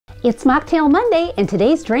It's Mocktail Monday, and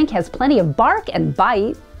today's drink has plenty of bark and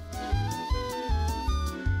bite.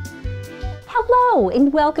 Hello,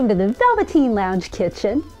 and welcome to the Velveteen Lounge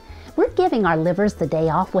Kitchen. We're giving our livers the day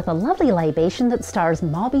off with a lovely libation that stars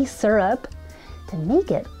Mauby syrup. To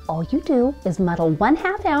make it, all you do is muddle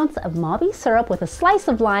 1/2 ounce of Mauby syrup with a slice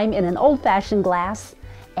of lime in an old-fashioned glass.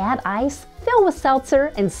 Add ice, fill with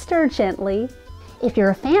seltzer, and stir gently. If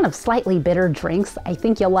you're a fan of slightly bitter drinks, I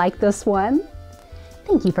think you'll like this one.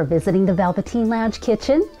 Thank you for visiting the Velveteen Lounge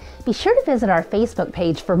Kitchen. Be sure to visit our Facebook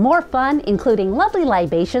page for more fun, including lovely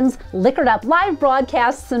libations, liquored up live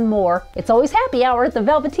broadcasts, and more. It's always happy hour at the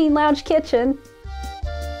Velveteen Lounge Kitchen.